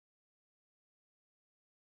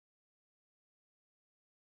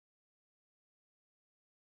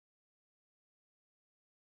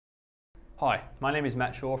Hi, my name is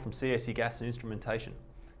Matt Shaw from CSE Gas and Instrumentation.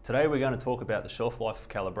 Today we're going to talk about the shelf life of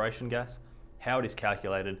calibration gas, how it is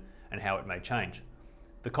calculated and how it may change.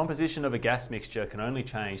 The composition of a gas mixture can only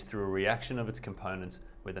change through a reaction of its components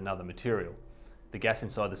with another material. The gas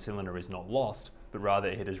inside the cylinder is not lost, but rather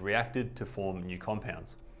it has reacted to form new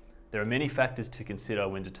compounds. There are many factors to consider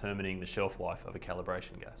when determining the shelf life of a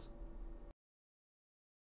calibration gas.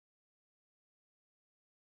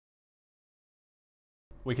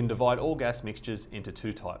 We can divide all gas mixtures into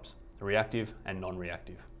two types, reactive and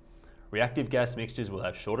non-reactive. Reactive gas mixtures will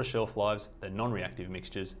have shorter shelf lives than non-reactive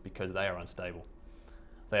mixtures because they are unstable.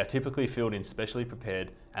 They are typically filled in specially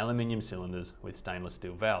prepared aluminium cylinders with stainless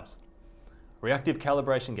steel valves. Reactive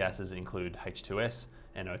calibration gases include H2S,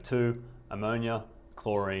 NO2, ammonia,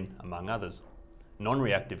 chlorine, among others.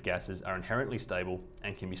 Non-reactive gases are inherently stable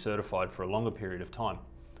and can be certified for a longer period of time.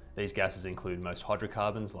 These gases include most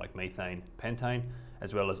hydrocarbons like methane, pentane,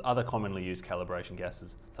 as well as other commonly used calibration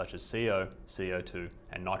gases such as CO, CO2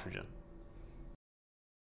 and nitrogen.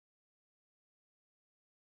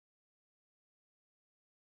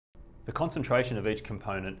 The concentration of each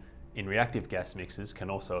component in reactive gas mixes can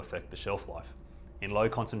also affect the shelf life. In low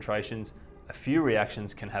concentrations, a few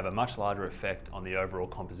reactions can have a much larger effect on the overall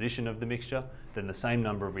composition of the mixture than the same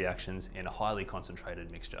number of reactions in a highly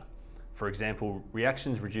concentrated mixture. For example,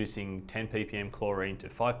 reactions reducing 10 ppm chlorine to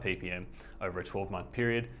 5 ppm over a 12-month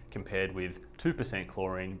period compared with 2%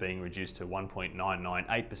 chlorine being reduced to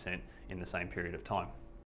 1.998% in the same period of time.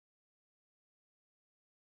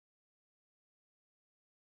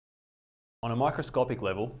 On a microscopic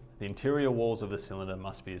level, the interior walls of the cylinder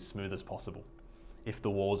must be as smooth as possible. If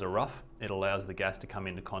the walls are rough, it allows the gas to come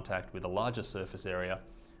into contact with a larger surface area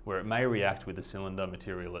where it may react with the cylinder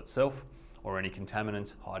material itself or any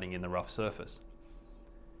contaminants hiding in the rough surface.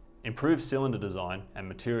 Improved cylinder design and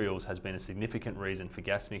materials has been a significant reason for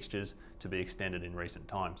gas mixtures to be extended in recent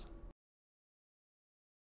times.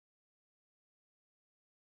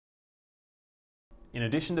 In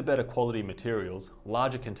addition to better quality materials,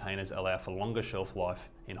 larger containers allow for longer shelf life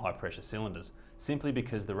in high pressure cylinders, simply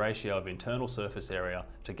because the ratio of internal surface area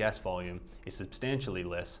to gas volume is substantially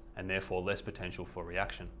less and therefore less potential for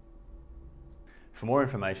reaction. For more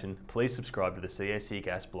information, please subscribe to the CSE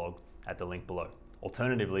Gas blog at the link below.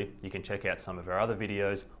 Alternatively, you can check out some of our other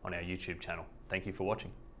videos on our YouTube channel. Thank you for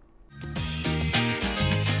watching.